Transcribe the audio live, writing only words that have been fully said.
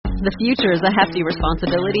The future is a hefty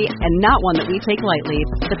responsibility and not one that we take lightly.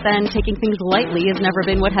 But then taking things lightly has never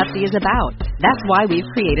been what Hefty is about. That's why we've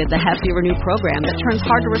created the Hefty Renew program that turns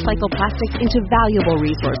hard-to-recycle plastics into valuable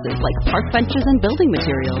resources like park benches and building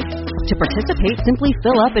materials. To participate, simply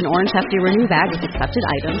fill up an orange Hefty Renew bag with accepted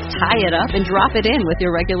items, tie it up, and drop it in with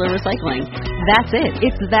your regular recycling. That's it.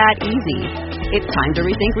 It's that easy. It's time to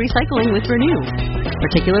rethink recycling with Renew.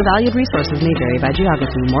 Particular valued resources may vary by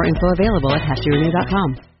geography. More info available at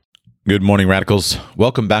heftyrenew.com. Good morning, Radicals.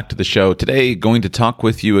 Welcome back to the show. Today, going to talk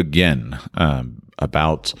with you again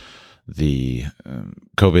about the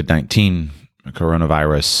COVID-19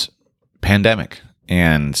 coronavirus pandemic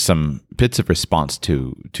and some bits of response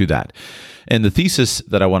to that. And the thesis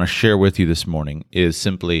that I want to share with you this morning is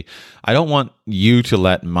simply, I don't want you to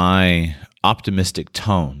let my optimistic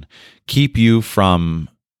tone keep you from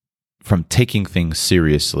taking things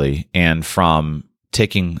seriously and from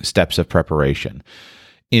taking steps of preparation.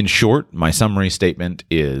 In short, my summary statement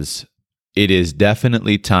is, it is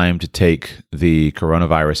definitely time to take the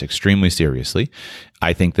coronavirus extremely seriously.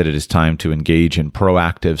 I think that it is time to engage in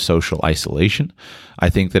proactive social isolation. I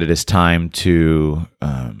think that it is time to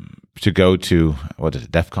go to, what is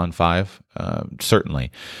it, DEFCON 5? Certainly,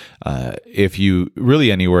 if you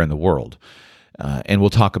really anywhere in the world. And we'll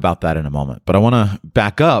talk about that in a moment. But I want to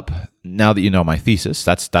back up, now that you know my thesis.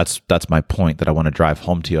 That's my point that I want to drive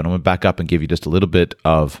home to you. And I'm going to back up and give you just a little bit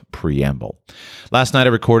of preamble. Last night I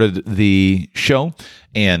recorded the show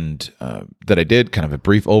and that I did, kind of a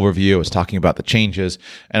brief overview. I was talking about the changes.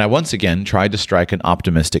 And I once again tried to strike an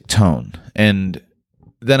optimistic tone. And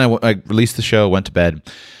then I released the show, went to bed.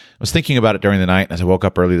 I was thinking about it during the night. As I woke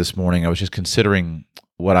up early this morning, I was just considering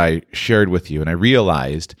what I shared with you. And I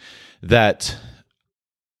realized that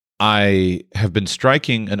I have been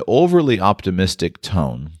striking an overly optimistic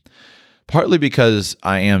tone, partly because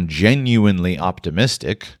I am genuinely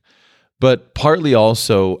optimistic, but partly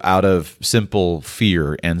also out of simple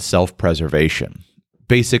fear and self-preservation.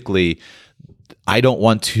 Basically, I don't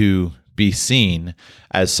want to be seen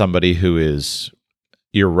as somebody who is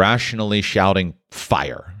irrationally shouting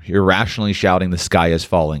fire, irrationally shouting the sky is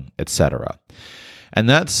falling, etc. And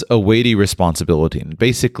that's a weighty responsibility. And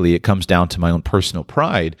basically, it comes down to my own personal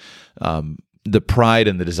pride, the pride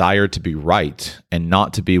and the desire to be right and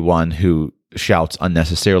not to be one who shouts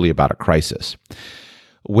unnecessarily about a crisis.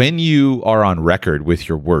 When you are on record with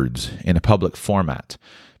your words in a public format,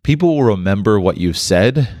 people will remember what you've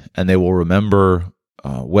said, and they will remember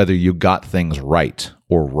whether you got things right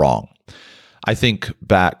or wrong. I think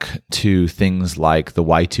back to things like the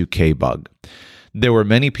Y2K bug. There were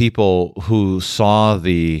many people who saw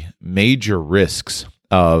the major risks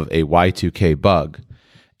of a Y2K bug,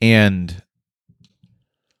 and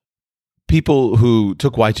people who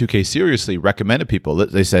took Y2K seriously recommended people.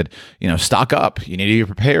 They said, stock up. You need to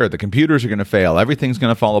be prepared. The computers are going to fail. Everything's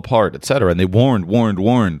going to fall apart, etc. And they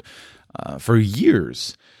warned for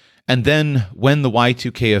years. And then when the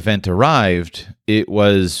Y2K event arrived, it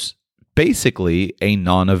was basically a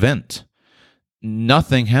non-event.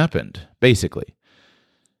 Nothing happened, basically.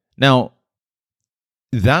 Now,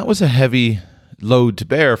 that was a heavy load to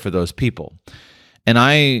bear for those people. And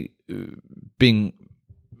I, being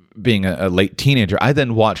a late teenager, I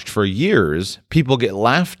then watched for years people get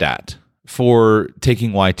laughed at for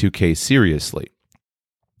taking Y2K seriously.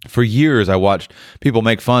 For years, I watched people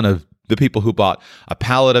make fun of the people who bought a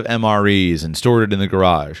pallet of MREs and stored it in the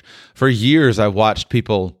garage. For years, I watched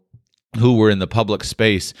people who were in the public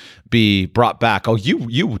space be brought back. Oh,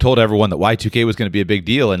 you told everyone that Y2K was going to be a big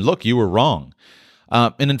deal, and look, you were wrong.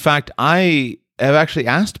 And in fact, I have actually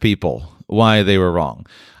asked people why they were wrong.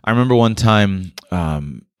 I remember one time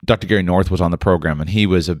Dr. Gary North was on the program, and he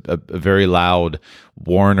was a very loud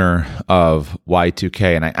warner of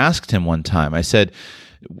Y2K. And I asked him one time, I said,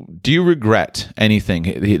 do you regret anything?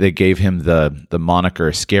 They gave him the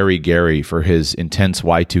moniker Scary Gary for his intense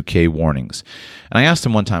Y2K warnings. And I asked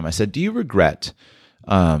him one time, I said, do you regret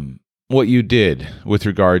what you did with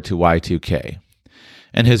regard to Y2K?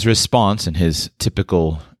 And his response, in his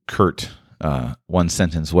typical curt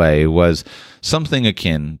one-sentence way, was something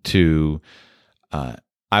akin to,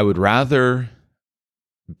 I would rather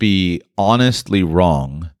be honestly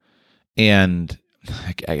wrong and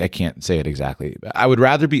I can't say it exactly. I would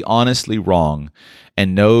rather be honestly wrong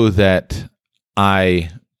and know that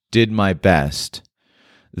I did my best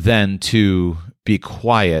than to be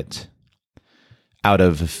quiet out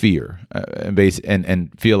of fear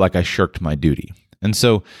and feel like I shirked my duty. And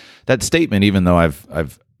so that statement, even though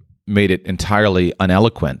I've made it entirely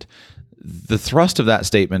uneloquent, the thrust of that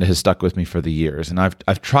statement has stuck with me for the years, and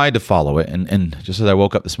I've tried to follow it. And just as I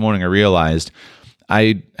woke up this morning, I realized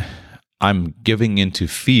I I'm giving into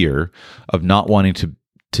fear of not wanting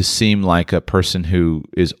to seem like a person who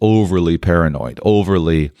is overly paranoid,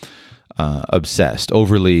 overly obsessed,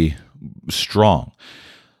 overly strong.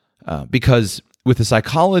 Because with the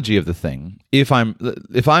psychology of the thing, if I'm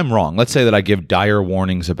wrong, let's say that I give dire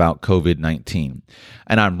warnings about COVID-19,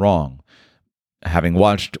 and I'm wrong, having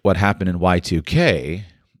watched what happened in Y2K,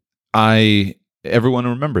 everyone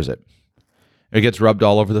remembers it. It gets rubbed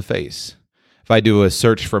all over the face. If I do a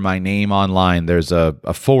search for my name online, there's a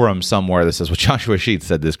forum somewhere that says, well, Joshua Sheets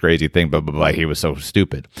said this crazy thing, but he was so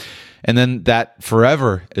stupid. And then that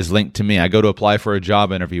forever is linked to me. I go to apply for a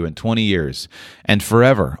job interview in 20 years, and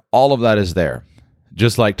forever, all of that is there.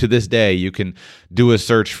 Just like to this day, you can do a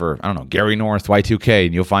search for, I don't know, Gary North, Y2K,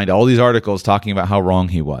 and you'll find all these articles talking about how wrong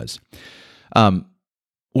he was.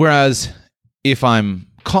 Whereas if I'm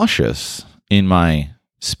cautious in my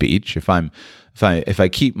speech, if I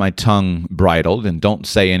keep my tongue bridled and don't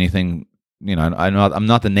say anything, I'm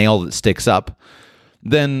not the nail that sticks up,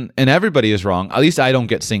 then, and everybody is wrong, at least I don't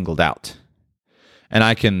get singled out. And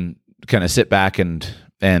I can kind of sit back and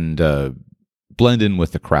blend in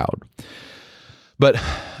with the crowd. But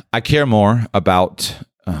I care more about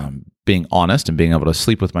being honest and being able to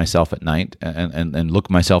sleep with myself at night and look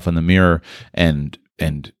myself in the mirror and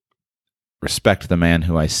respect the man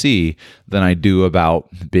who I see than I do about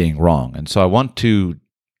being wrong. And so I want to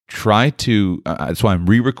try to, that's why I'm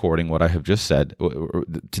re-recording what I have just said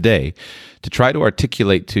today, to try to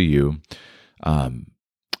articulate to you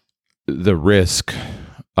the risk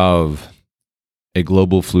of a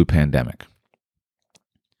global flu pandemic.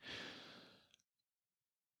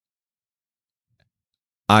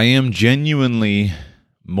 I am genuinely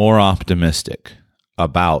more optimistic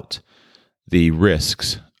about the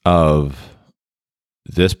risks of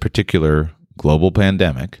this particular global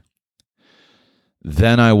pandemic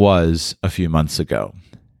than I was a few months ago,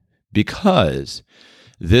 because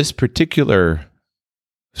this particular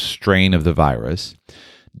strain of the virus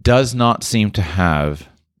does not seem to have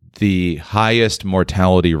the highest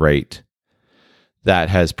mortality rate that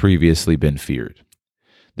has previously been feared.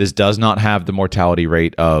 This does not have the mortality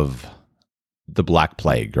rate of the Black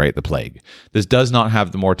Plague, right? The plague. This does not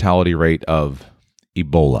have the mortality rate of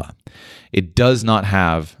Ebola. It does not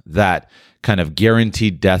have that kind of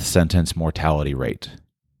guaranteed death sentence mortality rate.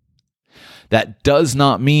 That does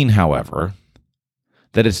not mean, however,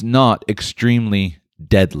 that it's not extremely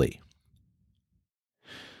deadly.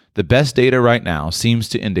 The best data right now seems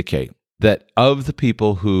to indicate that of the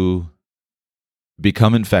people who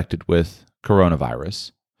become infected with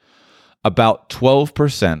coronavirus, about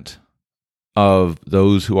 12% of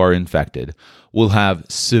those who are infected will have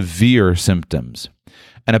severe symptoms,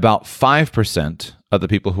 and about 5% of the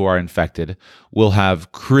people who are infected will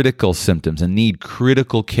have critical symptoms and need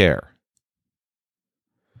critical care,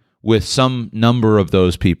 with some number of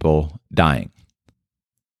those people dying.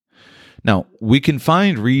 Now, we can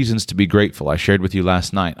find reasons to be grateful. I shared with you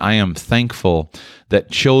last night, I am thankful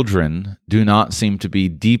that children do not seem to be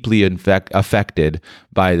deeply affected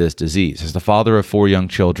by this disease. As the father of 4 young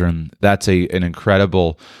children, that's an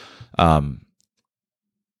incredible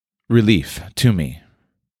relief to me.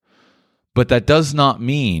 But that does not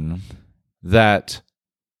mean that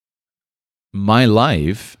my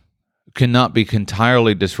life cannot be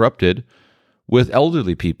entirely disrupted with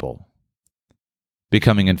elderly people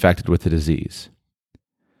becoming infected with the disease.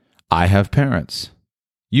 I have parents.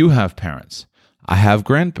 You have parents. I have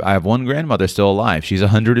one grandmother still alive. She's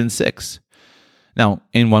 106. Now,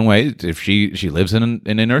 in one way, if she lives in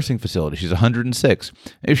a nursing facility, she's 106.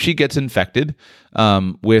 If she gets infected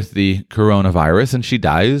with the coronavirus and she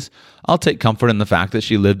dies, I'll take comfort in the fact that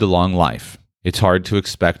she lived a long life. It's hard to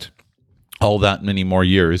expect all that many more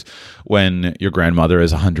years when your grandmother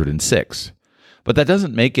is 106. But that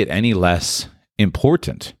doesn't make it any less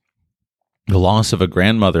important. The loss of a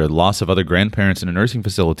grandmother, the loss of other grandparents in a nursing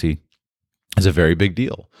facility is a very big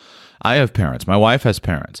deal. I have parents. My wife has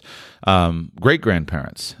parents,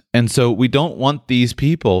 great-grandparents. And so we don't want these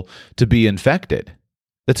people to be infected.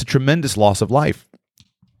 That's a tremendous loss of life.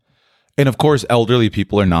 And of course, elderly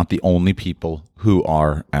people are not the only people who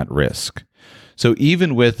are at risk. So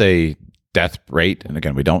even with a death rate, and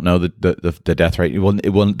again, we don't know the death rate.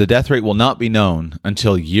 The death rate will not be known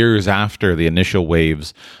until years after the initial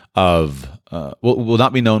waves of will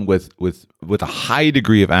not be known with a high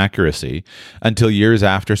degree of accuracy until years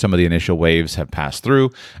after some of the initial waves have passed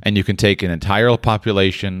through, and you can take an entire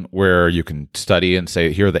population where you can study and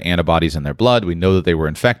say, here are the antibodies in their blood. We know that they were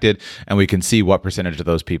infected, and we can see what percentage of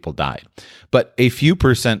those people died. But a few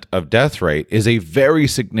percent of death rate is a very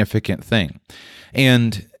significant thing,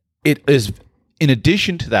 and it is in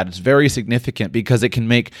addition to that, it's very significant because it can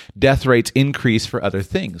make death rates increase for other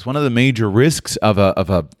things. One of the major risks of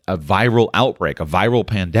a viral outbreak, a viral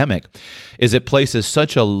pandemic, is it places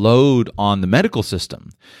such a load on the medical system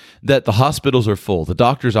that the hospitals are full, the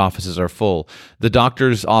doctors' offices are full, the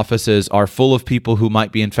doctors' offices are full of people who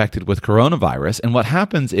might be infected with coronavirus. And what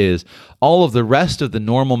happens is all of the rest of the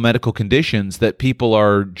normal medical conditions that people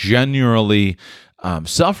are generally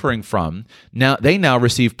suffering from, they now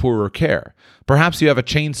receive poorer care. Perhaps you have a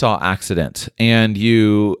chainsaw accident and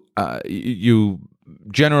you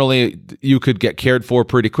generally you could get cared for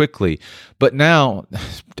pretty quickly. But now,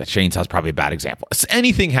 that chainsaw is probably a bad example.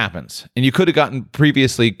 Anything happens, and you could have gotten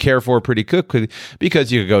previously cared for pretty quickly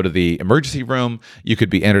because you could go to the emergency room, you could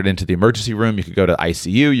be entered into the emergency room, you could go to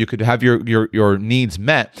ICU, you could have your needs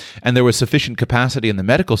met, and there was sufficient capacity in the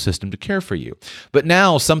medical system to care for you. But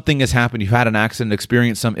now something has happened, you've had an accident,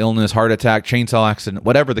 experienced some illness, heart attack, chainsaw accident,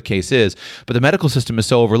 whatever the case is, but the medical system is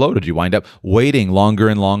so overloaded, you wind up waiting longer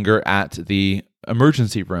and longer at the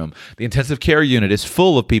emergency room. The intensive care unit is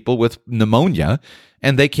full of people with pneumonia,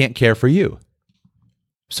 and they can't care for you.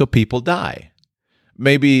 So people die.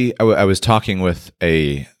 Maybe I was talking with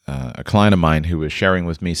a client of mine who was sharing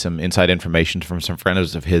with me some inside information from some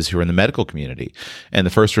friends of his who are in the medical community and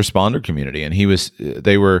the first responder community. And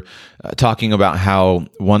they were talking about how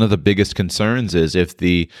one of the biggest concerns is if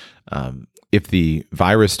the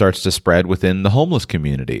virus starts to spread within the homeless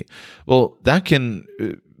community. Well, that can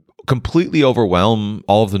completely overwhelm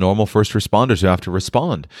all of the normal first responders who have to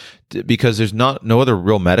respond because there's no other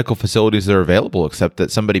real medical facilities that are available except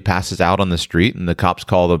that somebody passes out on the street and the cops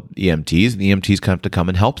call the EMTs and the EMTs have to come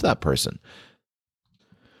and help that person.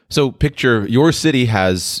 So picture your city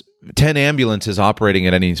has 10 ambulances operating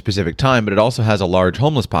at any specific time, but it also has a large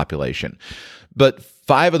homeless population. But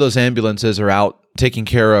 5 of those ambulances are out taking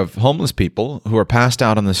care of homeless people who are passed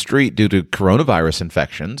out on the street due to coronavirus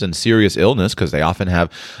infections and serious illness because they often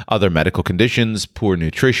have other medical conditions, poor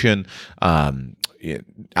nutrition,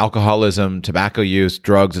 alcoholism, tobacco use,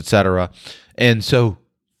 drugs, etc. And so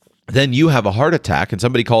then you have a heart attack and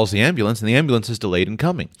somebody calls the ambulance and the ambulance is delayed in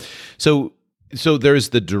coming. So there's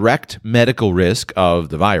the direct medical risk of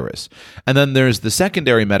the virus. And then there's the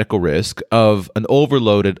secondary medical risk of an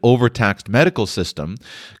overloaded, overtaxed medical system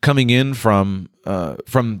coming in from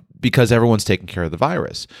because everyone's taking care of the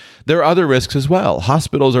virus. There are other risks as well.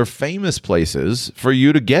 Hospitals are famous places for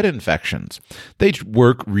you to get infections. They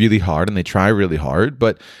work really hard and they try really hard,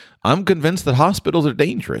 but I'm convinced that hospitals are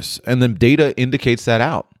dangerous, and the data indicates that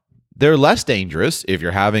out. They're less dangerous if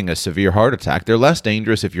you're having a severe heart attack. They're less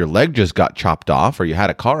dangerous if your leg just got chopped off or you had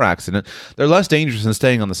a car accident. They're less dangerous than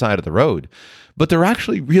staying on the side of the road. But they're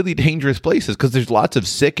actually really dangerous places because there's lots of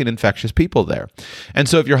sick and infectious people there. And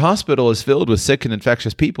so if your hospital is filled with sick and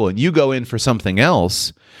infectious people and you go in for something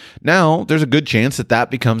else, now there's a good chance that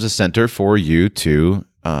becomes a center for you to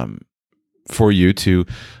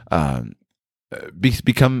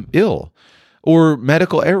become ill. Or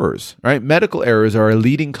medical errors, right? Medical errors are a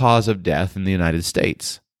leading cause of death in the United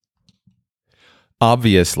States.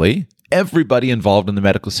 Obviously, everybody involved in the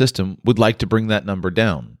medical system would like to bring that number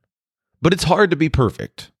down. But it's hard to be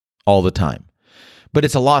perfect all the time. But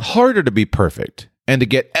it's a lot harder to be perfect and to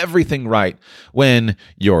get everything right when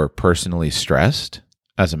you're personally stressed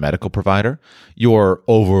as a medical provider, you're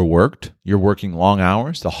overworked, you're working long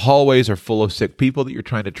hours, the hallways are full of sick people that you're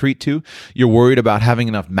trying to treat to, you're worried about having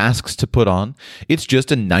enough masks to put on. It's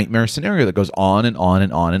just a nightmare scenario that goes on and on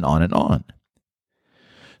and on and on and on.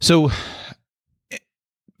 So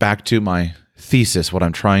back to my thesis, what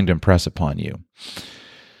I'm trying to impress upon you.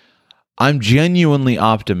 I'm genuinely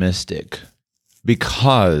optimistic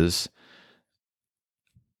because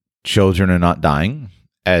children are not dying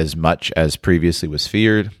as much as previously was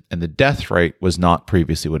feared, and the death rate was not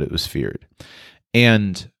previously what it was feared.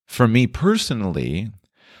 And for me personally,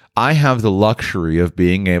 I have the luxury of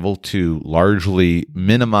being able to largely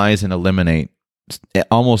minimize and eliminate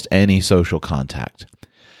almost any social contact.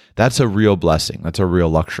 That's a real blessing. That's a real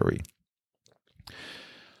luxury.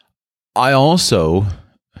 I'm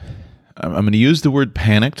going to use the word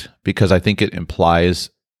panicked because I think it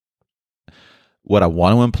implies what I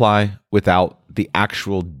want to imply without the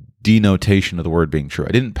actual denotation of the word being true.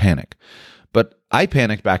 I didn't panic, but I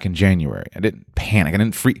panicked back in January. I didn't panic. I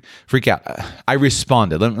didn't freak out. I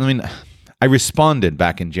responded. I responded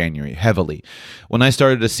back in January heavily. When I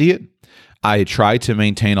started to see it, I tried to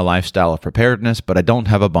maintain a lifestyle of preparedness, but I don't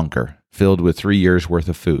have a bunker filled with 3 years worth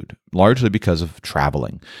of food, largely because of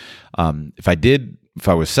traveling. If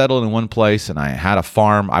I was settled in one place and I had a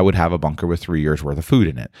farm, I would have a bunker with 3 years worth of food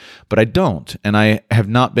in it. But I don't. And I have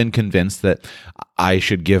not been convinced that I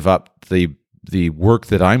should give up the the work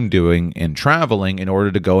that I'm doing in traveling in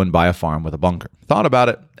order to go and buy a farm with a bunker. Thought about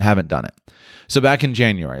it, haven't done it. So back in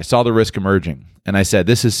January, I saw the risk emerging and I said,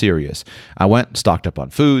 this is serious. I went, stocked up on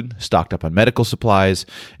food, stocked up on medical supplies,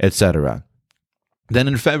 etc. Then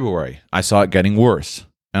in February, I saw it getting worse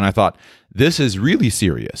and I thought, this is really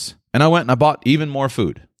serious. And I went and I bought even more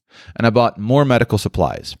food. And I bought more medical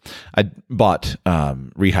supplies. I bought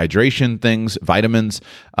rehydration things, vitamins,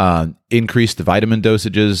 increased the vitamin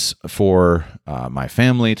dosages for my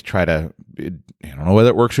family to try to, I don't know whether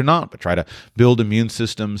it works or not, but try to build immune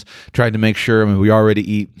systems, tried to make sure, we already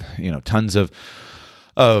eat, tons of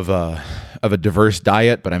a diverse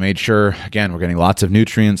diet, but I made sure, again, we're getting lots of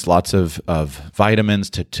nutrients, lots of vitamins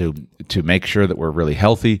to make sure that we're really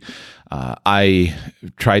healthy. I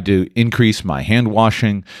tried to increase my hand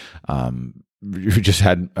washing. I'm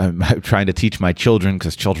trying to teach my children,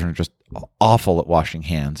 because children are just awful at washing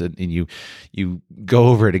hands, and you go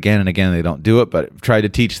over it again and again. They don't do it, but try to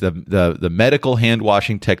teach the medical hand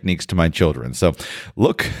washing techniques to my children. So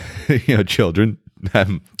look, children.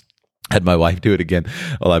 Had my wife do it again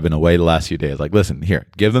while I've been away the last few days. Like, listen, here,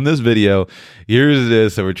 give them this video. Here's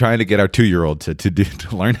this. So we're trying to get our 2-year-old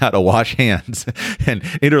to learn how to wash hands and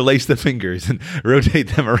interlace the fingers and rotate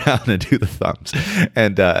them around and do the thumbs.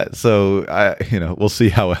 And so we'll see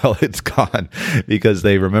how well it's gone, because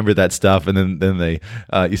they remember that stuff. And then they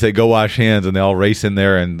you say, go wash hands, and they all race in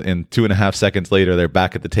there. And 2.5 seconds later, they're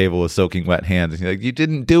back at the table with soaking wet hands. And you're like, you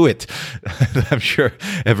didn't do it. I'm sure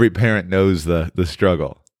every parent knows the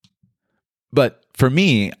struggle. But for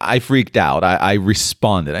me, I freaked out. I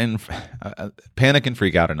responded. Panic and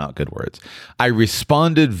freak out are not good words. I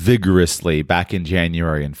responded vigorously back in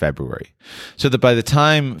January and February, so that by the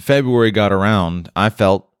time February got around, I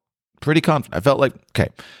felt pretty confident. I felt like, okay,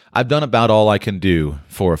 I've done about all I can do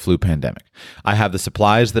for a flu pandemic. I have the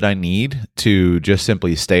supplies that I need to just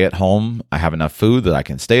simply stay at home. I have enough food that I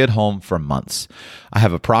can stay at home for months. I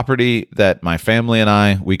have a property that my family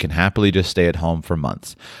and we can happily just stay at home for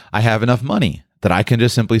months. I have enough money that I can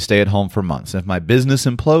just simply stay at home for months. If my business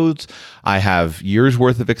implodes, I have years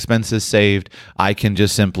worth of expenses saved. I can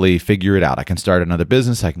just simply figure it out. I can start another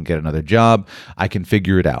business. I can get another job. I can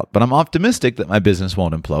figure it out. But I'm optimistic that my business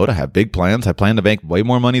won't implode. I have big plans. I plan to make way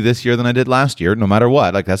more money this year than I did last year, no matter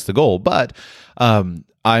what. Like, that's the goal. But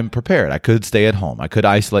I'm prepared. I could stay at home. I could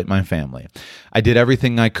isolate my family. I did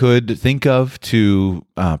everything I could think of to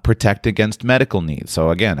protect against medical needs. So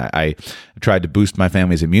again, I tried to boost my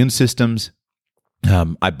family's immune systems.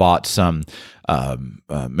 I bought some,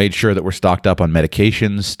 made sure that we're stocked up on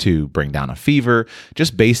medications to bring down a fever,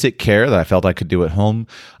 just basic care that I felt I could do at home.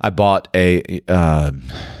 I bought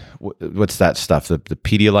what's that stuff? The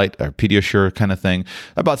Pedialyte or Pediasure kind of thing.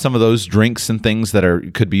 I bought some of those drinks and things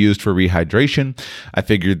that could be used for rehydration. I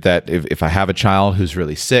figured that if I have a child who's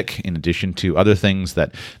really sick, in addition to other things,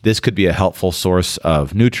 that this could be a helpful source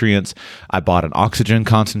of nutrients. I bought an oxygen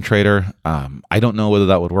concentrator. I don't know whether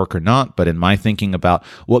that would work or not, but in my thinking about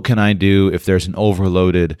what can I do if there's an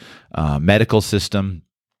overloaded medical system,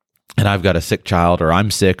 and I've got a sick child, or I'm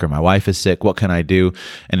sick, or my wife is sick, what can I do?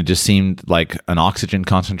 And it just seemed like an oxygen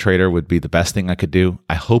concentrator would be the best thing I could do.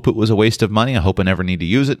 I hope it was a waste of money. I hope I never need to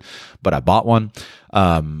use it, but I bought one.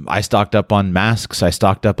 I stocked up on masks. I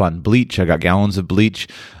stocked up on bleach. I got gallons of bleach.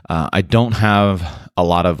 I don't have a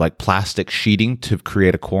lot of plastic sheeting to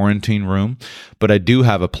create a quarantine room, but I do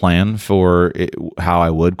have a plan for how I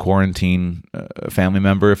would quarantine a family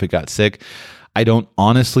member if it got sick. I don't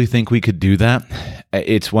honestly think we could do that.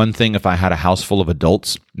 It's one thing if I had a house full of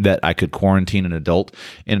adults that I could quarantine an adult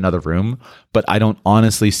in another room, but I don't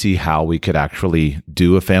honestly see how we could actually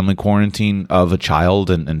do a family quarantine of a child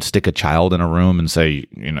and stick a child in a room and say,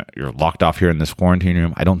 you're locked off here in this quarantine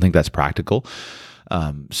room. I don't think that's practical.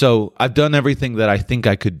 So I've done everything that I think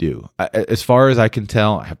I could do. As far as I can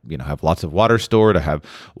tell, I have lots of water stored. I have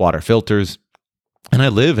water filters. And I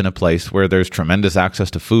live in a place where there's tremendous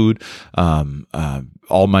access to food. I've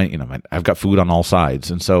got food on all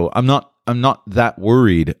sides, and so I'm not that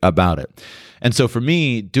worried about it. And so for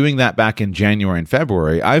me, doing that back in January and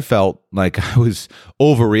February, I felt like I was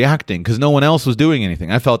overreacting because no one else was doing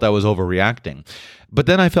anything. I felt I was overreacting. But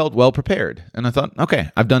then I felt well prepared, and I thought, okay,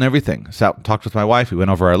 I've done everything. So I talked with my wife. We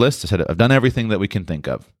went over our list. I said, I've done everything that we can think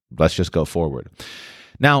of. Let's just go forward.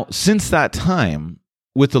 Now, since that time,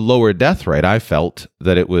 with the lower death rate, I felt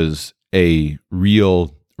that it was a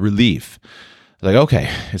real relief. Like,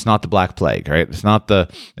 okay, it's not the Black Plague, right? It doesn't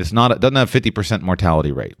have 50%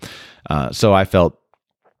 mortality rate. So I felt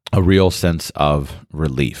a real sense of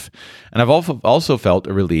relief. And I've also felt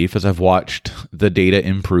a relief as I've watched the data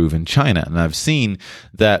improve in China. And I've seen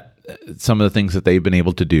that some of the things that they've been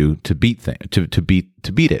able to do to beat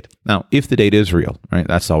it. Now, if the data is real, right,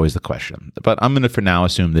 that's always the question. But I'm going to, for now,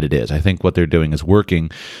 assume that it is. I think what they're doing is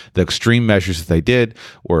working. The extreme measures that they did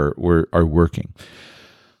are working.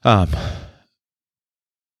 That's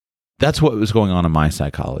what was going on in my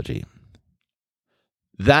psychology.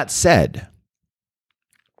 That said,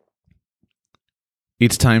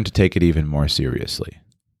 it's time to take it even more seriously.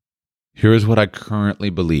 Here's what I currently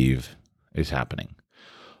believe is happening.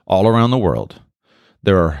 All around the world,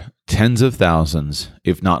 there are tens of thousands,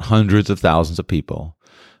 if not hundreds of thousands of people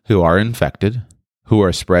who are infected, who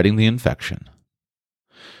are spreading the infection,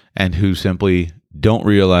 and who simply don't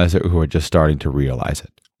realize it or who are just starting to realize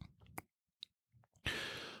it.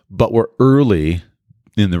 But we're early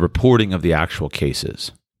in the reporting of the actual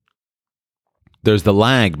cases. There's the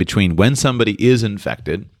lag between when somebody is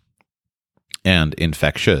infected and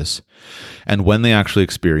infectious and when they actually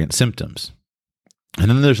experience symptoms. And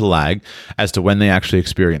then there's a lag as to when they actually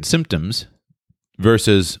experience symptoms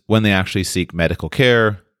versus when they actually seek medical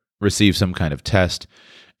care, receive some kind of test,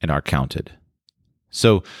 and are counted.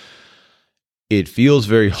 So it feels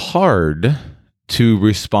very hard to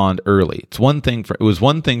respond early. It was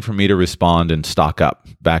one thing for me to respond and stock up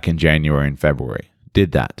back in January and February.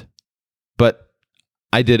 Did that. But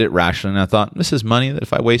I did it rationally, and I thought, this is money that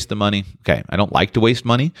if I waste the money, okay, I don't like to waste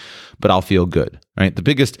money, but I'll feel good, right? The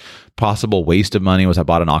biggest possible waste of money was I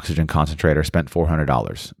bought an oxygen concentrator, spent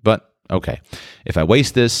 $400. But okay, if I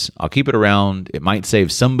waste this, I'll keep it around. It might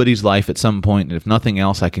save somebody's life at some point, and if nothing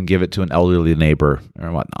else, I can give it to an elderly neighbor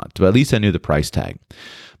or whatnot. But at least I knew the price tag.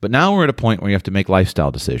 But now we're at a point where you have to make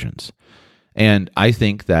lifestyle decisions. And I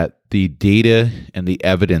think that the data and the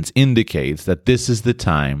evidence indicates that this is the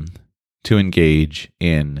time to engage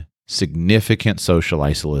in significant social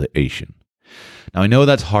isolation. Now, I know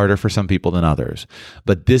that's harder for some people than others,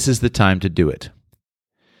 but this is the time to do it.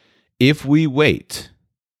 If we wait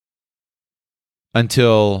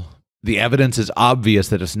until the evidence is obvious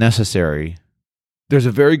that it's necessary, there's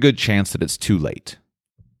a very good chance that it's too late.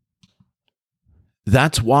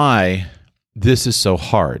 That's why this is so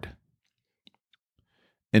hard.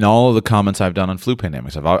 In all of the comments I've done on flu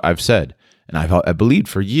pandemics, I've said, and I believed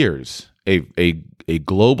for years, a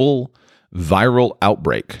global viral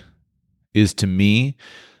outbreak is to me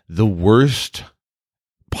the worst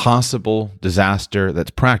possible disaster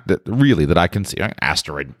that I can see.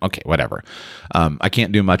 Asteroid, okay, whatever. I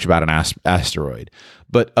can't do much about an asteroid,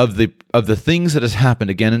 but of the things that has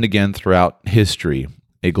happened again and again throughout history,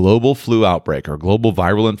 a global flu outbreak or global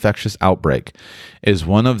viral infectious outbreak is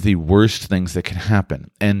one of the worst things that can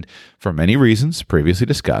happen. And for many reasons previously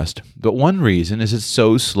discussed, but one reason is it's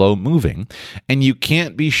so slow moving and you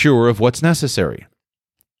can't be sure of what's necessary.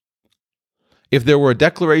 If there were a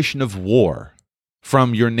declaration of war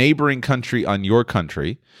from your neighboring country on your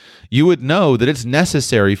country, you would know that it's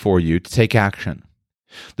necessary for you to take action.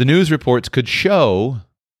 The news reports could show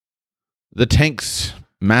the tanks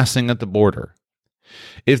massing at the border.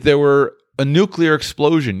 If there were a nuclear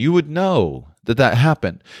explosion, you would know that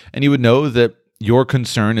happened, and you would know that your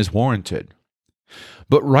concern is warranted.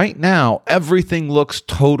 But right now, everything looks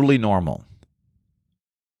totally normal.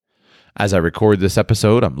 As I record this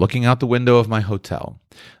episode, I'm looking out the window of my hotel.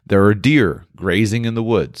 There are deer grazing in the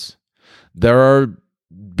woods. There are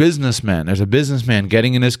businessmen. There's a businessman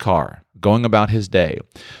getting in his car, going about his day.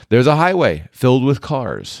 There's a highway filled with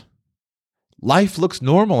cars. Life looks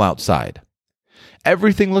normal outside.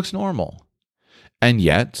 Everything looks normal. And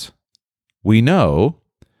yet, we know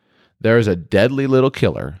there is a deadly little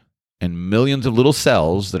killer and millions of little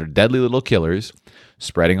cells that are deadly little killers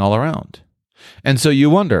spreading all around. And so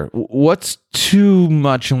you wonder, what's too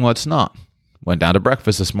much and what's not? Went down to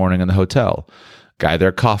breakfast this morning in the hotel. Guy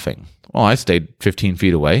there coughing. Well, I stayed 15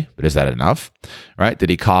 feet away, but is that enough? Right?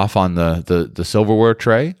 Did he cough on the silverware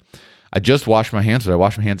tray? I just washed my hands. Did I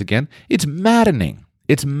wash my hands again? It's maddening.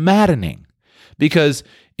 It's maddening. Because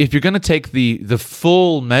if you're going to take the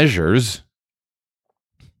full measures,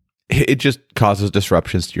 it just causes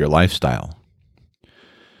disruptions to your lifestyle.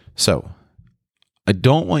 So, I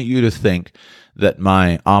don't want you to think that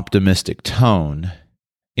my optimistic tone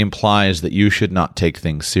implies that you should not take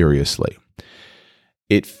things seriously.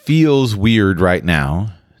 It feels weird right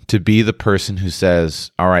now to be the person who says,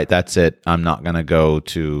 all right, that's it. I'm not going to go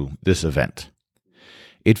to this event.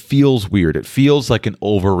 It feels weird. It feels like an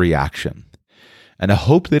overreaction. And I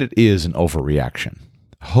hope that it is an overreaction.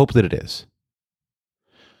 I hope that it is.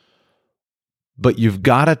 But you've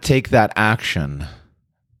got to take that action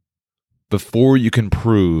before you can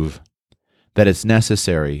prove that it's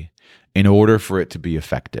necessary in order for it to be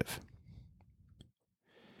effective.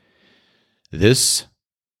 This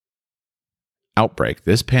outbreak,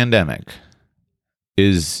 this pandemic,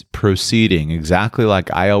 is proceeding exactly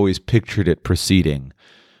like I always pictured it proceeding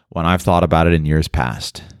when I've thought about it in years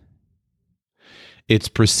past. It's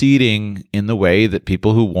proceeding in the way that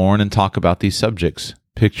people who warn and talk about these subjects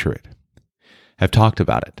picture it, have talked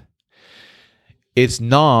about it. It's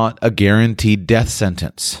not a guaranteed death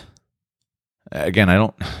sentence. Again,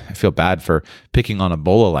 I feel bad for picking on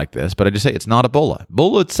Ebola like this, but I just say it's not Ebola.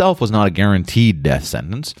 Ebola itself was not a guaranteed death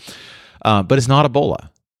sentence, but it's not Ebola.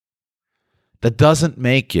 That doesn't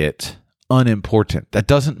make it unimportant. That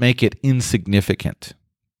doesn't make it insignificant.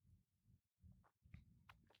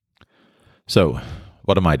 So,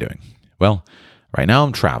 what am I doing? Well, right now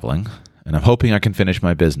I'm traveling, and I'm hoping I can finish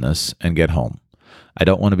my business and get home. I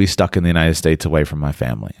don't want to be stuck in the United States away from my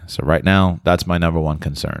family. So right now, that's my number one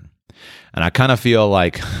concern. And I kind of feel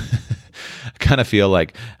like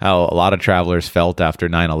how a lot of travelers felt after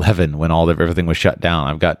 9/11 when everything was shut down.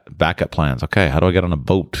 I've got backup plans. Okay, how do I get on a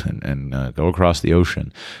boat and go across the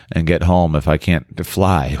ocean and get home if I can't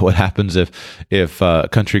fly? What happens if a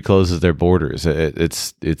country closes their borders?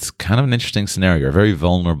 It's kind of an interesting scenario. You're very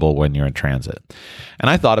vulnerable when you're in transit. And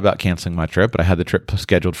I thought about canceling my trip, but I had the trip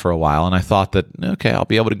scheduled for a while, and I thought that, okay, I'll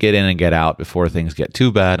be able to get in and get out before things get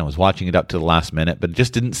too bad. I was watching it up to the last minute, but it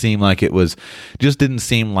just didn't seem like it was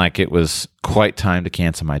quite time to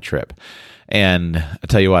cancel my trip. And I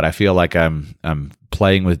tell you what, I feel like I'm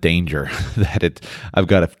playing with danger that I've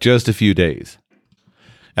got just a few days.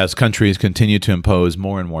 As countries continue to impose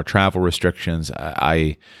more and more travel restrictions,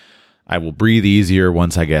 I will breathe easier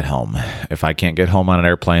once I get home. If I can't get home on an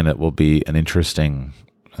airplane, it will be an interesting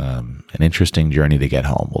journey to get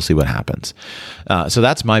home. We'll see what happens. So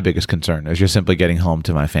that's my biggest concern, is just simply getting home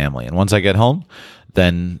to my family. And once I get home,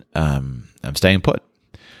 then I'm staying put.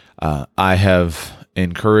 I have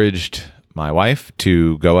encouraged my wife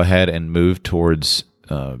to go ahead and move towards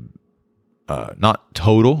not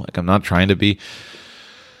total, like I'm not trying to be,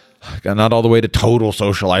 not all the way to total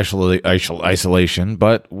social isolation,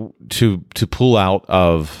 but to pull out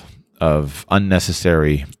of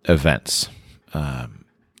unnecessary events.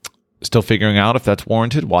 Still figuring out if that's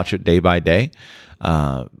warranted. Watch it day by day,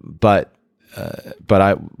 but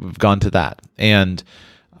I've gone to that, and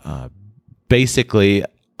basically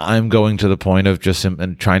I'm going to the point of just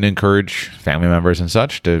trying to encourage family members and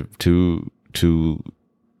such to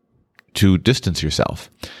distance yourself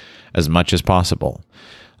as much as possible.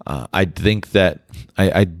 I think that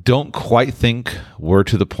I don't quite think we're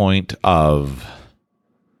to the point of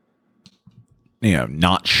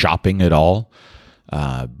not shopping at all.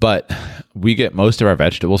 But we get most of our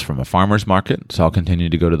vegetables from a farmer's market, so I'll continue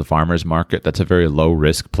to go to the farmer's market. That's a very low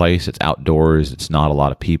risk place. It's outdoors. It's not a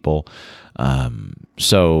lot of people.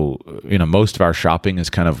 So most of our shopping is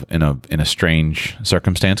kind of in a strange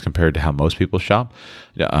circumstance compared to how most people shop.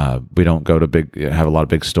 We don't go to have a lot of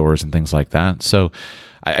big stores and things like that. So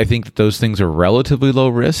I think that those things are relatively low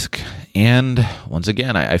risk. And once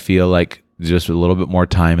again, I feel like just a little bit more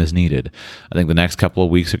time is needed. I think the next couple of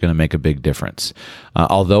weeks are going to make a big difference.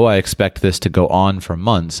 Although I expect this to go on for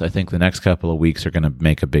months, I think the next couple of weeks are going to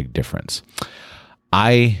make a big difference.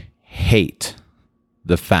 I hate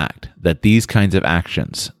the fact that these kinds of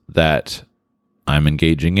actions that I'm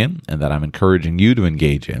engaging in and that I'm encouraging you to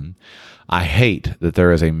engage in, I hate that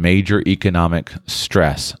there is a major economic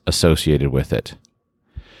stress associated with it.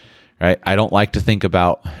 Right? I don't like to think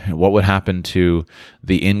about what would happen to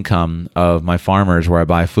the income of my farmers where I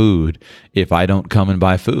buy food if I don't come and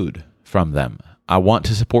buy food from them. I want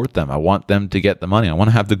to support them. I want them to get the money. I want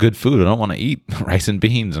to have the good food. I don't want to eat rice and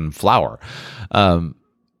beans and flour.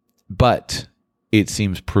 But it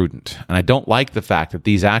seems prudent. And I don't like the fact that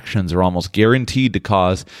these actions are almost guaranteed to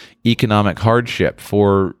cause economic hardship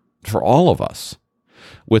for all of us,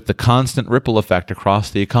 with the constant ripple effect across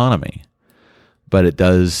the economy. But it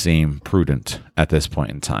does seem prudent at this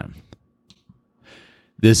point in time.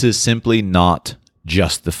 This is simply not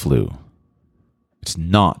just the flu. It's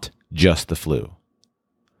not just the flu.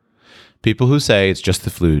 People who say it's just the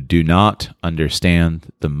flu do not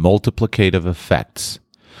understand the multiplicative effects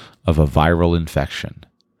of a viral infection.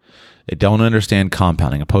 They don't understand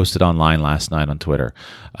compounding. I posted online last night on Twitter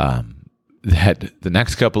that the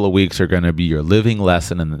next couple of weeks are going to be your living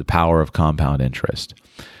lesson in the power of compound interest.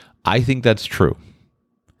 I think that's true.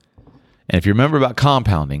 And if you remember about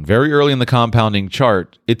compounding, very early in the compounding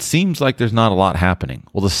chart, it seems like there's not a lot happening.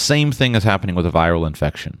 Well, the same thing is happening with a viral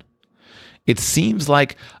infection. It seems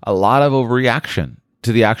like a lot of overreaction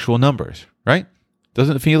to the actual numbers, right?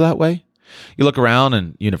 Doesn't it feel that way? You look around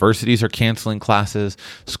and universities are canceling classes,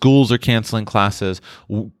 schools are canceling classes,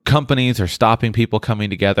 companies are stopping people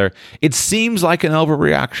coming together. It seems like an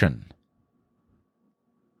overreaction.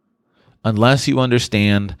 unless you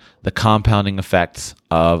understand the compounding effects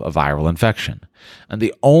of a viral infection. And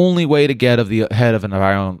the only way to get ahead of a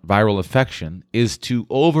viral infection is to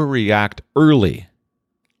overreact early.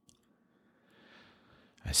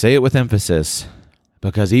 I say it with emphasis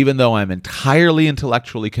because even though I'm entirely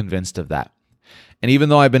intellectually convinced of that, and even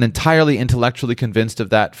though I've been entirely intellectually convinced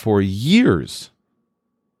of that for years,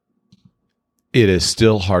 it is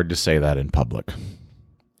still hard to say that in public.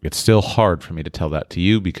 It's still hard for me to tell that to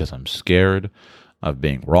you because I'm scared of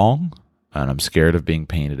being wrong and I'm scared of being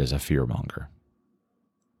painted as a fearmonger.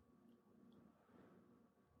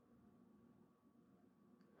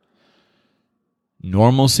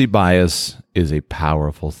 Normalcy bias is a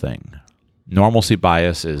powerful thing. Normalcy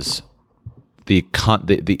bias is the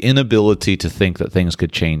inability to think that things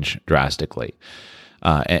could change drastically.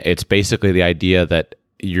 It's basically the idea that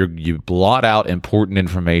you blot out important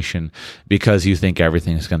information because you think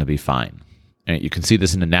everything is going to be fine. And you can see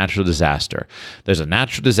this in a natural disaster. There's a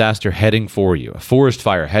natural disaster heading for you, a forest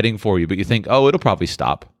fire heading for you, but you think, oh, it'll probably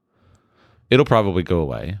stop. It'll probably go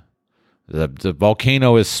away. The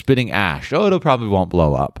volcano is spitting ash. Oh, it probably won't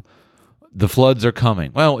blow up. The floods are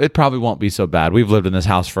coming. Well, it probably won't be so bad. We've lived in this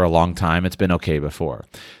house for a long time. It's been okay before.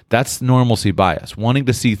 That's normalcy bias, wanting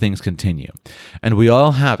to see things continue. And we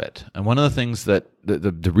all have it. And one of the things that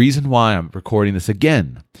the reason why I'm recording this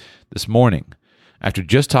again this morning, after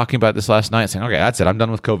just talking about this last night, saying, okay, that's it. I'm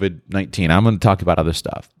done with COVID-19. I'm going to talk about other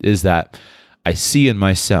stuff, is that I see in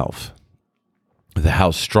myself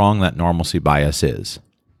how strong that normalcy bias is.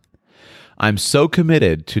 I'm so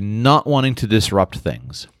committed to not wanting to disrupt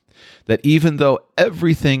things that even though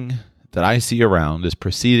everything that I see around is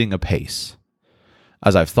proceeding apace,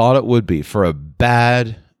 as I've thought it would be for a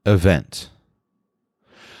bad event,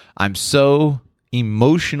 I'm so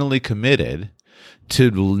emotionally committed to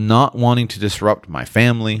not wanting to disrupt my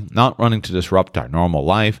family, not wanting to disrupt our normal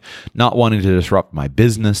life, not wanting to disrupt my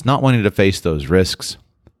business, not wanting to face those risks,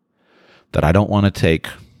 that I don't want to take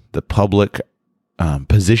the public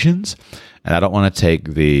positions, and I don't want to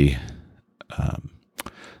take the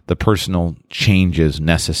personal changes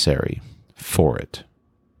necessary for it.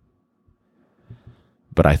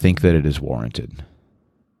 But I think that it is warranted.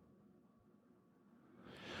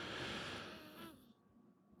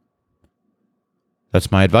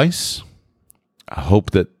 That's my advice. I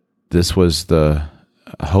hope that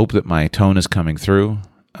I hope that my tone is coming through.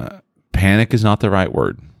 Panic is not the right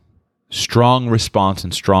word. Strong response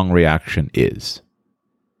and strong reaction is.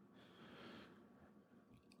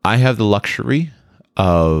 I have the luxury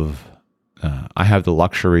of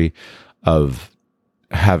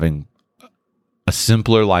having a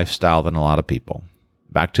simpler lifestyle than a lot of people.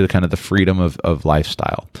 Back to the kind of the freedom of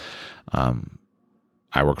lifestyle.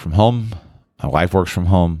 I work from home. My wife works from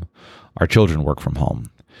home. Our children work from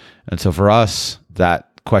home. And so for us, that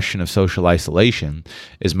question of social isolation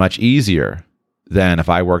is much easier than if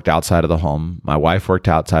I worked outside of the home, my wife worked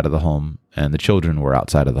outside of the home, and the children were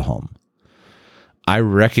outside of the home. I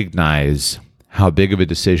recognize how big of a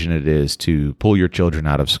decision it is to pull your children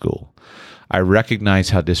out of school. I recognize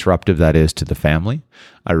how disruptive that is to the family.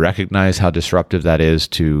 I recognize how disruptive that is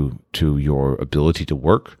to your ability to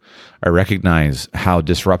work. I recognize how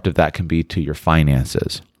disruptive that can be to your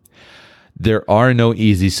finances. There are no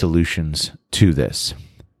easy solutions to this.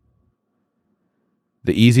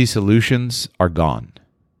 The easy solutions are gone.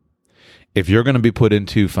 If you're going to be put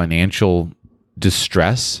into financial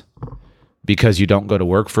distress because you don't go to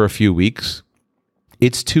work for a few weeks,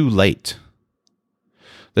 it's too late.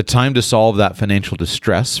 The time to solve that financial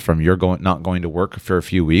distress from your not going to work for a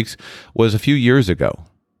few weeks was a few years ago.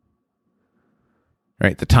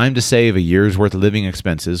 Right? The time to save a year's worth of living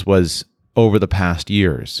expenses was over the past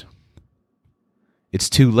years. It's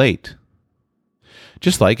too late.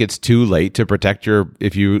 Just like it's too late to protect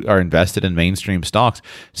if you are invested in mainstream stocks,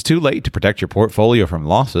 it's too late to protect your portfolio from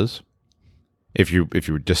losses. If you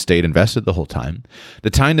just stayed invested the whole time. The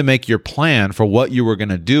time to make your plan for what you were going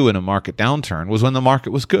to do in a market downturn was when the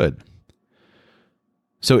market was good.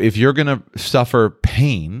 So if you're going to suffer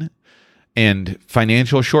pain and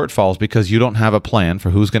financial shortfalls because you don't have a plan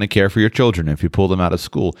for who's going to care for your children if you pull them out of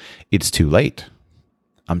school, it's too late.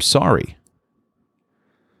 I'm sorry.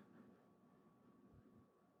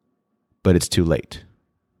 But it's too late.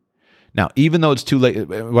 Now, even though it's too late,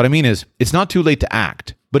 what I mean is it's not too late to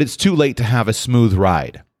act, but it's too late to have a smooth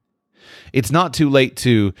ride. It's not too late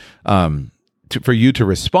for you to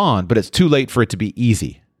respond, but it's too late for it to be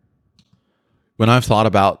easy. When I've taught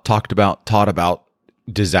about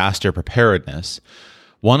disaster preparedness,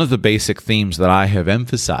 one of the basic themes that I have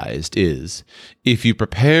emphasized is if you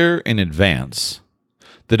prepare in advance,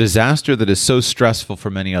 the disaster that is so stressful for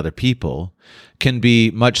many other people can be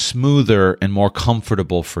much smoother and more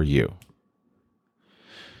comfortable for you.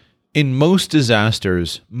 In most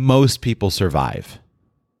disasters, most people survive.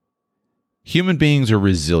 Human beings are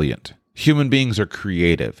resilient. Human beings are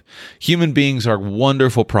creative. Human beings are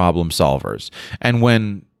wonderful problem solvers. And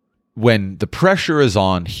when the pressure is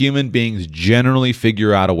on, human beings generally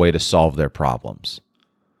figure out a way to solve their problems.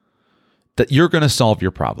 That you're going to solve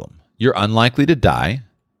your problem. You're unlikely to die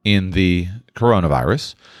in the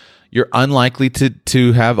coronavirus. You're unlikely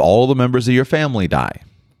to have all the members of your family die.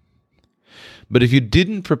 But if you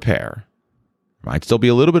didn't prepare, might still be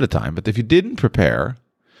a little bit of time, but if you didn't prepare,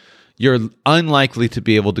 you're unlikely to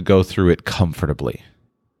be able to go through it comfortably.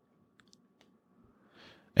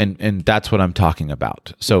 And that's what I'm talking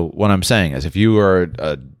about. So what I'm saying is if you are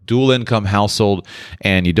a dual income household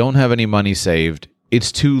and you don't have any money saved,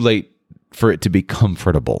 it's too late for it to be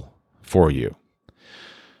comfortable for you.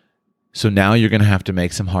 So now you're going to have to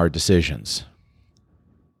make some hard decisions.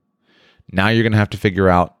 Now you're going to have to figure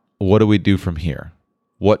out, what do we do from here?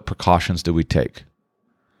 What precautions do we take?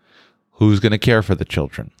 Who's going to care for the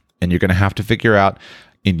children? And you're going to have to figure out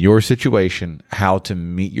in your situation how to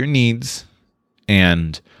meet your needs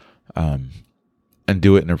and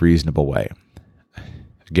do it in a reasonable way.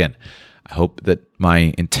 Again, I hope that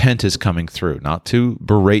my intent is coming through, not to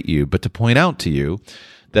berate you, but to point out to you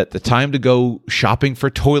that the time to go shopping for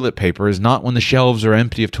toilet paper is not when the shelves are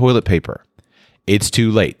empty of toilet paper. It's too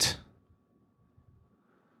late.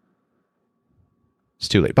 It's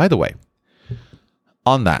too late. By the way,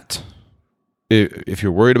 on that, if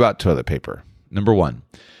you're worried about toilet paper, number one,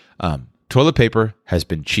 toilet paper has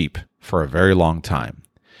been cheap for a very long time,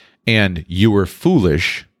 and you were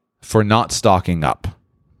foolish for not stocking up.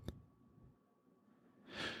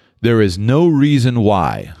 There is no reason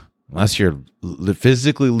why, unless you're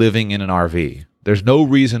physically living in an RV, there's no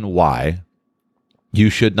reason why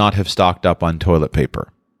you should not have stocked up on toilet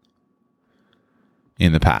paper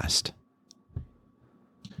in the past.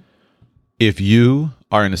 If you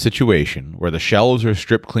are in a situation where the shelves are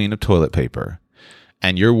stripped clean of toilet paper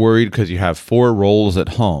and you're worried because you have 4 rolls at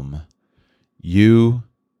home, you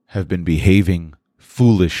have been behaving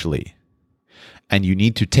foolishly. And you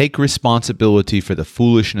need to take responsibility for the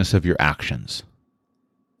foolishness of your actions.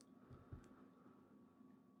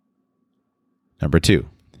 Number 2,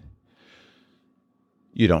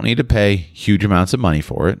 you don't need to pay huge amounts of money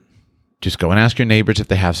for it. Just go and ask your neighbors if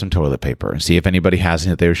they have some toilet paper and see if anybody has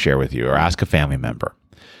any that they would share with you, or ask a family member.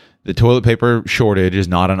 The toilet paper shortage is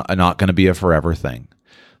not going to be a forever thing.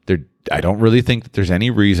 I don't really think that there's any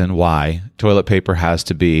reason why toilet paper has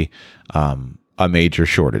to be a major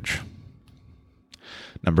shortage.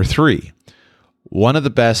 Number 3, one of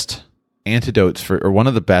the best antidotes for, or one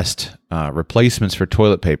of the best replacements for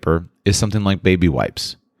toilet paper is something like baby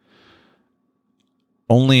wipes.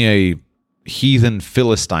 Only a heathen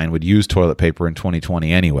Philistine would use toilet paper in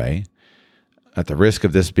 2020 anyway. At the risk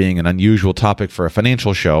of this being an unusual topic for a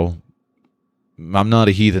financial show, I'm not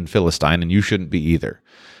a heathen Philistine, and you shouldn't be either.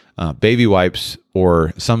 Baby wipes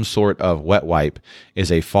or some sort of wet wipe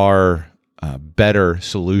is a far better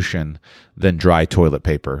solution than dry toilet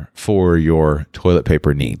paper for your toilet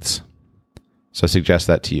paper needs. So I suggest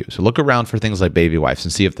that to you. So look around for things like baby wipes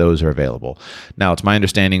and see if those are available. Now, it's my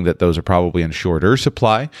understanding that those are probably in shorter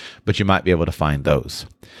supply, but you might be able to find those.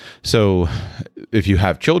 So if you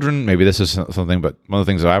have children, maybe this is something, but one of the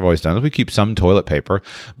things that I've always done is we keep some toilet paper,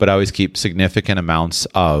 but I always keep significant amounts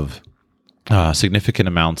of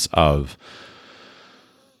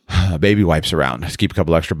baby wipes around. Just keep a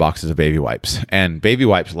couple extra boxes of baby wipes. And baby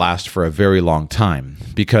wipes last for a very long time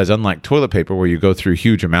because unlike toilet paper where you go through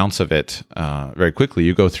huge amounts of it very quickly,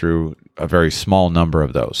 you go through a very small number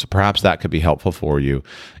of those. So perhaps that could be helpful for you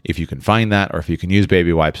if you can find that, or if you can use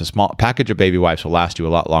baby wipes. A small package of baby wipes will last you a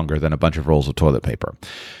lot longer than a bunch of rolls of toilet paper.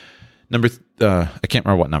 I can't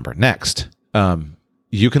remember what number. Next,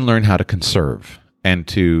 you can learn how to conserve and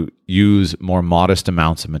to use more modest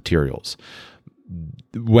amounts of materials.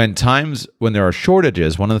 When there are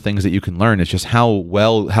shortages, one of the things that you can learn is just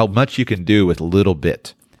how much you can do with a little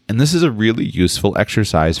bit. And this is a really useful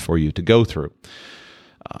exercise for you to go through.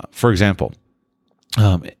 For example,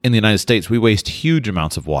 in the United States, we waste huge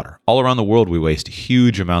amounts of water. All around the world, we waste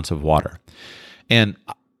huge amounts of water. And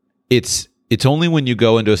it's only when you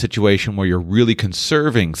go into a situation where you're really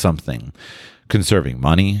conserving something, conserving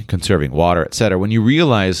money, conserving water, etc., when you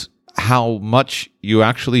realize how much you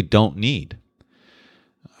actually don't need.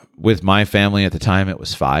 With my family at the time, it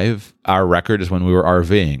was 5. Our record is when we were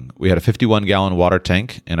RVing. We had a 51-gallon water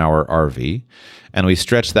tank in our RV, and we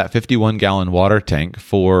stretched that 51-gallon water tank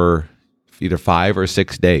for either 5 or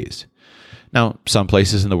 6 days. Now, some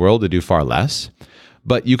places in the world, they do far less,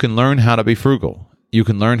 but you can learn how to be frugal. You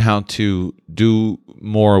can learn how to do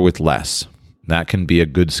more with less. That can be a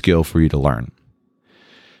good skill for you to learn.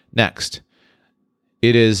 Next,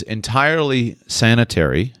 it is entirely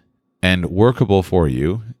sanitary and workable for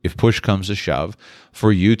you, if push comes to shove,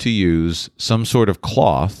 for you to use some sort of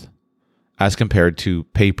cloth as compared to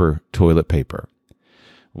paper, toilet paper.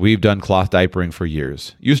 We've done cloth diapering for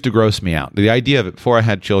years. Used to gross me out. The idea of it before I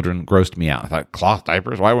had children grossed me out. I thought, cloth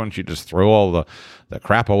diapers? Why wouldn't you just throw all the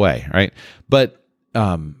crap away, right? But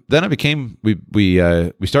then I became, we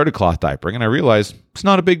started cloth diapering, and I realized it's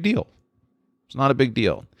not a big deal. It's not a big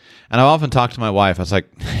deal. And I've often talked to my wife. I was like,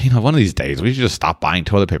 one of these days we should just stop buying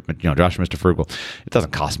toilet paper. Josh and Mr. Frugal, it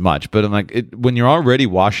doesn't cost much. But I'm like, when you're already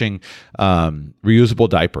washing reusable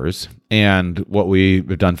diapers, and what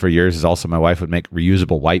we've done for years is also my wife would make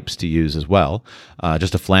reusable wipes to use as well.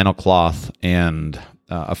 Just a flannel cloth and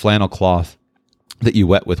a flannel cloth that you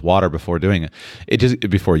wet with water before doing it.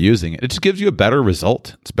 Before using it, it just gives you a better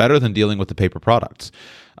result. It's better than dealing with the paper products.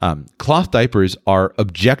 Cloth diapers are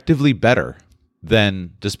objectively better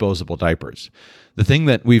than disposable diapers. The thing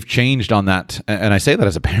that we've changed on that, and I say that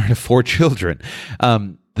as a parent of 4 children,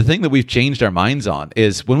 the thing that we've changed our minds on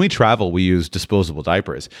is when we travel, we use disposable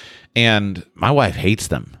diapers, and my wife hates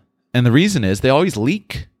them. And the reason is they always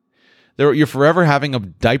leak. You're forever having a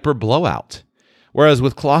diaper blowout. Whereas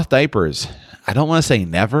with cloth diapers, I don't want to say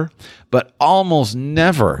never, but almost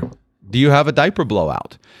never do you have a diaper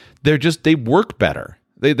blowout. They work better.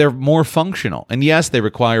 They're more functional. And yes, they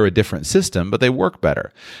require a different system, but they work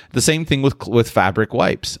better. The same thing with fabric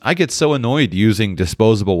wipes. I get so annoyed using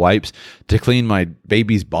disposable wipes to clean my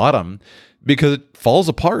baby's bottom because it falls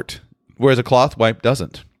apart, whereas a cloth wipe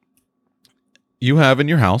doesn't. You have in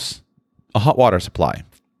your house a hot water supply.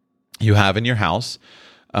 You have in your house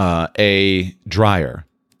a dryer.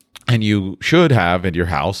 And you should have in your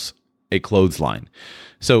house a clothesline.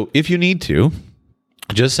 So if you need to,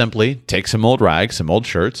 just simply take some old rags, some old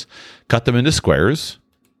shirts, cut them into squares.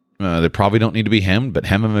 They probably don't need to be hemmed, but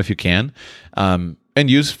hem them if you can. And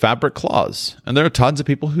use fabric cloths. And there are tons of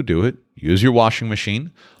people who do it. Use your washing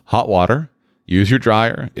machine, hot water, use your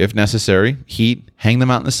dryer if necessary, heat, hang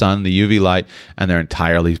them out in the sun, the UV light, and they're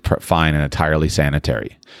entirely fine and entirely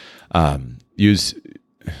sanitary. You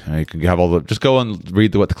can have just go and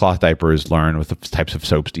read what the cloth diapers, learn with the types of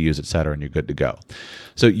soaps to use, et cetera, and you're good to go.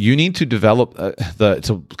 So you need to develop it's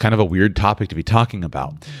a kind of a weird topic to be talking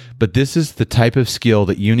about, but this is the type of skill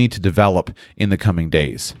that you need to develop in the coming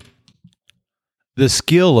days. The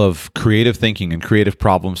skill of creative thinking and creative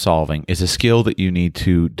problem solving is a skill that you need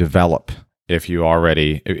to develop if you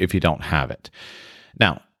don't have it.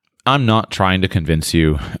 Now, I'm not trying to convince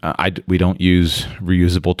you. We don't use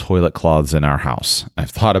reusable toilet cloths in our house.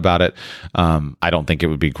 I've thought about it. I don't think it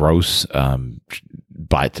would be gross,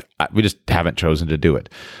 but we just haven't chosen to do it.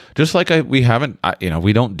 Just like we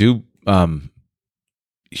don't do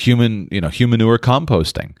human manure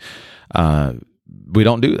composting. I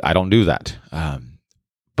don't do that.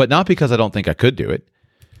 But not because I don't think I could do it.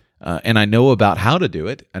 And I know about how to do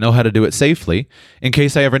it. I know how to do it safely in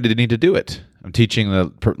case I ever need to do it. I'm teaching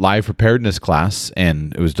the live preparedness class,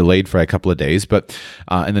 and it was delayed for a couple of days. But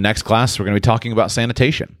in the next class, we're going to be talking about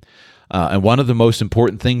sanitation. And one of the most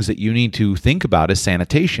important things that you need to think about is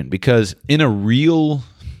sanitation, because in a real,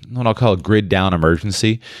 what I'll call a grid down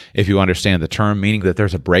emergency, if you understand the term, meaning that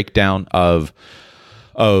there's a breakdown of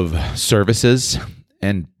services.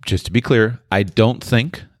 And just to be clear, I don't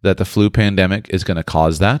think that the flu pandemic is going to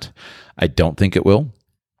cause that. I don't think it will.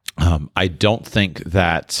 I don't think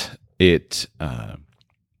that I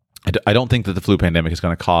don't think that the flu pandemic is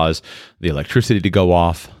going to cause the electricity to go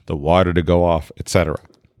off, the water to go off, etc.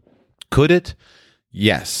 Could it?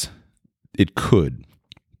 Yes, it could.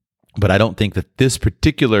 But I don't think that this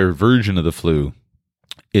particular version of the flu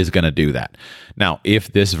is going to do that. Now,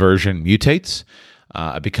 if this version mutates,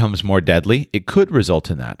 becomes more deadly, it could result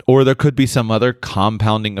in that. Or there could be some other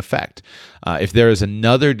compounding effect. If there is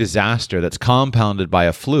another disaster that's compounded by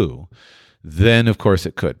a flu, then of course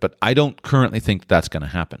it could. But I don't currently think that's going to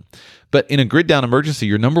happen. But in a grid down emergency,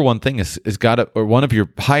 your number one thing is one of your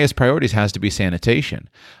highest priorities has to be sanitation.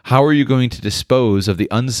 How are you going to dispose of the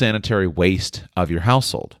unsanitary waste of your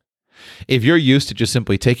household? If you're used to just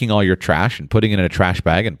simply taking all your trash and putting it in a trash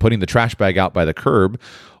bag and putting the trash bag out by the curb,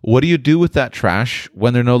 what do you do with that trash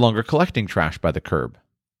when they're no longer collecting trash by the curb?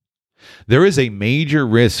 There is a major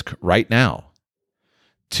risk right now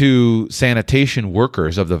to sanitation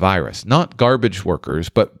workers of the virus, not garbage workers,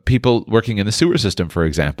 but people working in the sewer system, for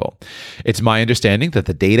example. It's my understanding that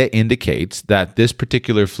the data indicates that this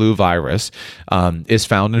particular flu virus is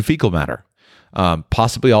found in fecal matter.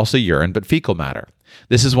 possibly also urine, but fecal matter.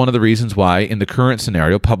 This is one of the reasons why, in the current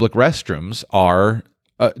scenario, public restrooms are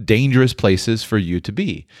dangerous places for you to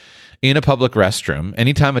be. In a public restroom,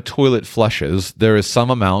 anytime a toilet flushes, there is some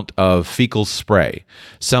amount of fecal spray,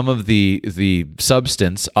 some of the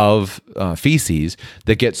substance of feces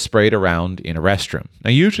that gets sprayed around in a restroom. Now,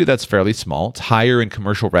 usually that's fairly small. It's higher in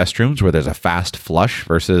commercial restrooms where there's a fast flush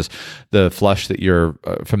versus the flush that you're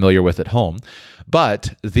familiar with at home.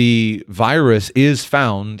 But the virus is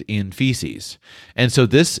found in feces. And so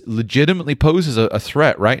this legitimately poses a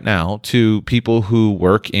threat right now to people who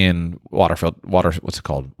work in water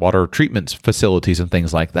treatment facilities and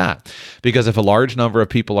things like that. Because if a large number of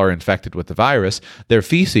people are infected with the virus, their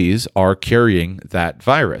feces are carrying that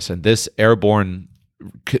virus. And the airborne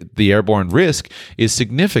risk is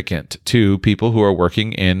significant to people who are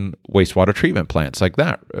working in wastewater treatment plants like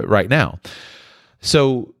that right now.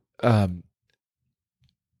 So,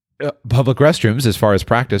 public restrooms, as far as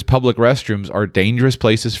practice, public restrooms are dangerous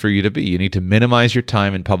places for you to be. You need to minimize your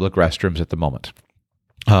time in public restrooms at the moment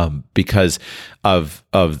because of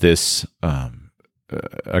this.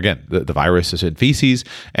 Again, the virus is in feces,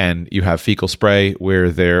 and you have fecal spray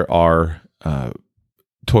where there are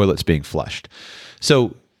toilets being flushed.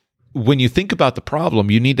 So when you think about the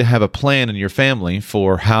problem, you need to have a plan in your family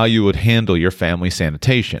for how you would handle your family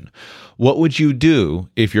sanitation. What would you do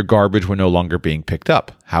if your garbage were no longer being picked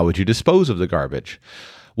up? How would you dispose of the garbage?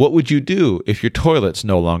 What would you do if your toilets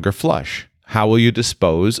no longer flush? How will you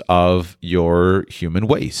dispose of your human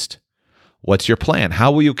waste? What's your plan?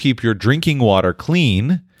 How will you keep your drinking water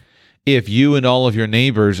clean if you and all of your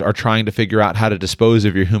neighbors are trying to figure out how to dispose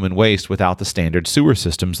of your human waste without the standard sewer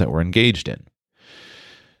systems that we're engaged in?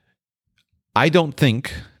 I don't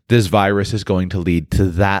think this virus is going to lead to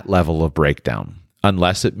that level of breakdown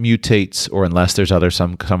unless it mutates or unless there's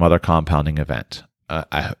some other compounding event.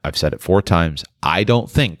 I've said it 4 times. I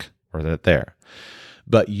don't think we're there.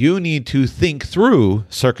 But you need to think through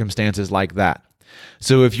circumstances like that.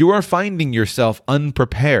 So if you are finding yourself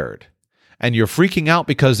unprepared and you're freaking out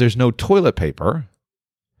because there's no toilet paper,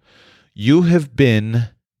 you have been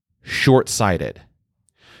short-sighted.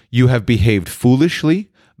 You have behaved foolishly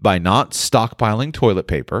by not stockpiling toilet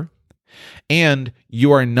paper, and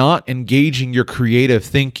you are not engaging your creative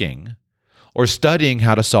thinking or studying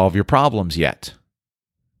how to solve your problems yet.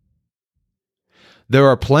 There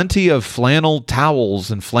are plenty of flannel towels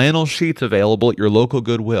and flannel sheets available at your local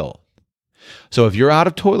Goodwill. So if you're out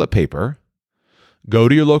of toilet paper, go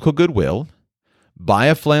to your local Goodwill, buy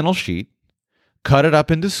a flannel sheet, cut it up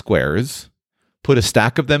into squares, put a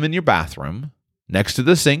stack of them in your bathroom, next to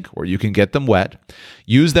the sink where you can get them wet,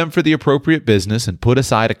 use them for the appropriate business, and put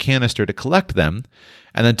aside a canister to collect them,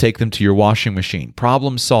 and then take them to your washing machine.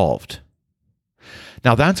 Problem solved.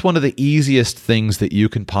 Now, that's one of the easiest things that you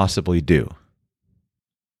can possibly do.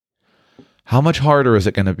 How much harder is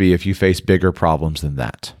it going to be if you face bigger problems than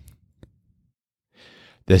that?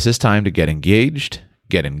 This is time to get engaged,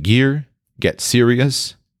 get in gear, get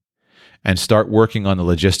serious, and start working on the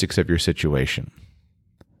logistics of your situation.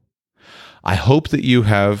 I hope that you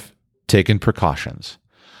have taken precautions.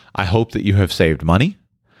 I hope that you have saved money.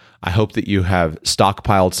 I hope that you have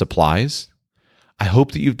stockpiled supplies. I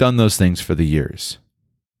hope that you've done those things for the years.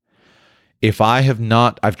 If I have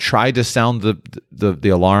not, I've tried to sound the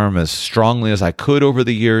alarm as strongly as I could over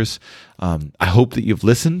the years. I hope that you've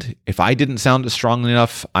listened. If I didn't sound it strongly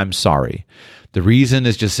enough, I'm sorry. The reason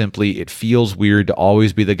is just simply it feels weird to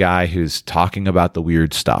always be the guy who's talking about the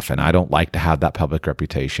weird stuff, and I don't like to have that public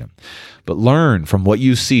reputation. But learn from what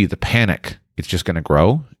you see, the panic. It's just going to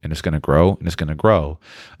grow, and it's going to grow, and it's going to grow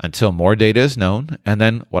until more data is known. And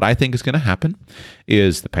then what I think is going to happen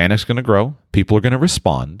is the panic's going to grow, people are going to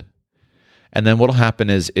respond, and then what will happen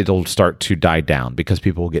is it'll start to die down because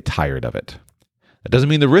people will get tired of it. That doesn't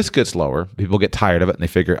mean the risk gets lower. People get tired of it, and they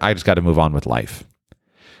figure, I just got to move on with life.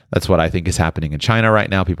 That's what I think is happening in China right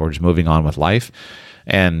now. People are just moving on with life,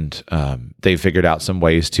 and they've figured out some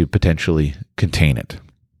ways to potentially contain it.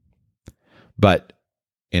 But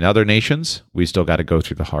in other nations, we still got to go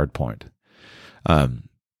through the hard point.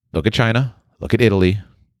 Look at China, look at Italy,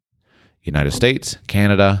 United States,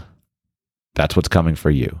 Canada. That's what's coming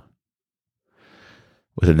for you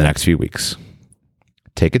within the next few weeks.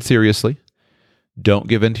 Take it seriously. Don't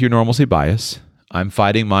give in to your normalcy bias. I'm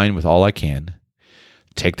fighting mine with all I can.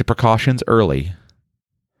 Take the precautions early.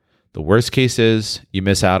 The worst case is you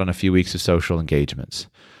miss out on a few weeks of social engagements.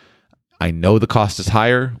 I know the cost is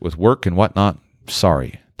higher with work and whatnot.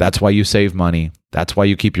 Sorry. That's why you save money. That's why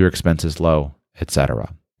you keep your expenses low,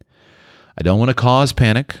 etc. I don't want to cause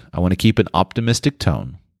panic. I want to keep an optimistic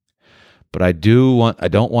tone. But I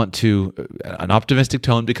don't want to an optimistic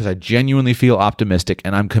tone, because I genuinely feel optimistic,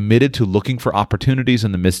 and I'm committed to looking for opportunities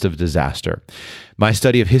in the midst of disaster. My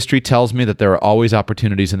study of history tells me that there are always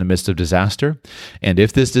opportunities in the midst of disaster. And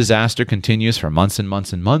if this disaster continues for months and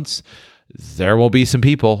months and months, there will be some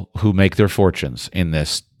people who make their fortunes in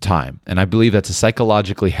this time. And I believe that's a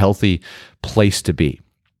psychologically healthy place to be.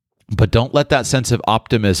 But don't let that sense of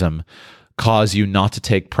optimism cause you not to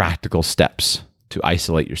take practical steps to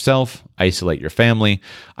isolate yourself, isolate your family,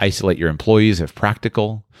 isolate your employees if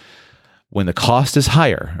practical. When the cost is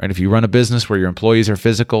higher, and if you run a business where your employees are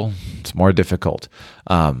physical, it's more difficult.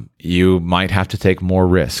 You might have to take more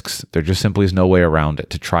risks. There just simply is no way around it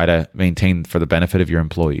to try to maintain for the benefit of your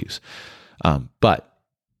employees. But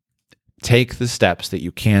take the steps that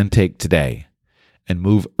you can take today and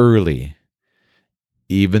move early,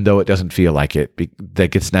 even though it doesn't feel like it,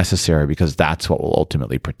 that it's necessary, because that's what will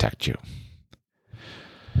ultimately protect you.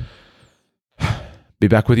 Be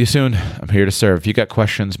back with you soon. I'm here to serve. If you got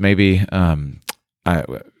questions, maybe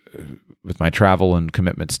with my travel and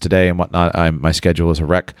commitments today and whatnot, my schedule is a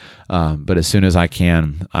wreck. But as soon as I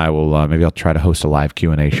can, I will. Maybe I'll try to host a live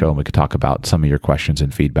Q&A show, and we could talk about some of your questions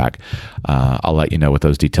and feedback. I'll let you know with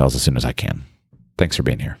those details as soon as I can. Thanks for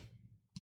being here.